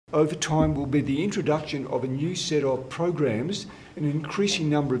Over time will be the introduction of a new set of programs, an increasing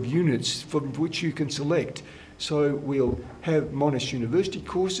number of units from which you can select. So we'll have Monash University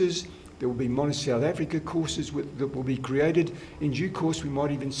courses, there will be Monash South Africa courses that will be created. In due course we might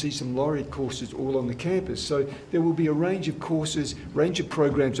even see some Laureate courses all on the campus. So there will be a range of courses, range of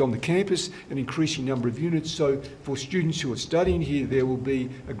programs on the campus, an increasing number of units. So for students who are studying here, there will be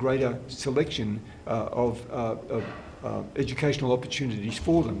a greater selection of educational opportunities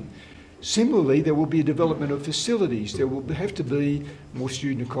for them. Similarly, there will be a development of facilities. There will have to be more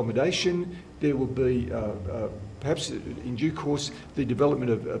student accommodation. There will be, perhaps in due course, the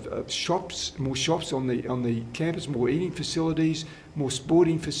development of shops, more shops on the campus, more eating facilities, more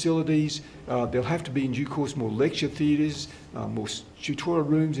sporting facilities. There'll have to be in due course more lecture theatres, more tutorial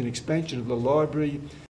rooms, and expansion of the library.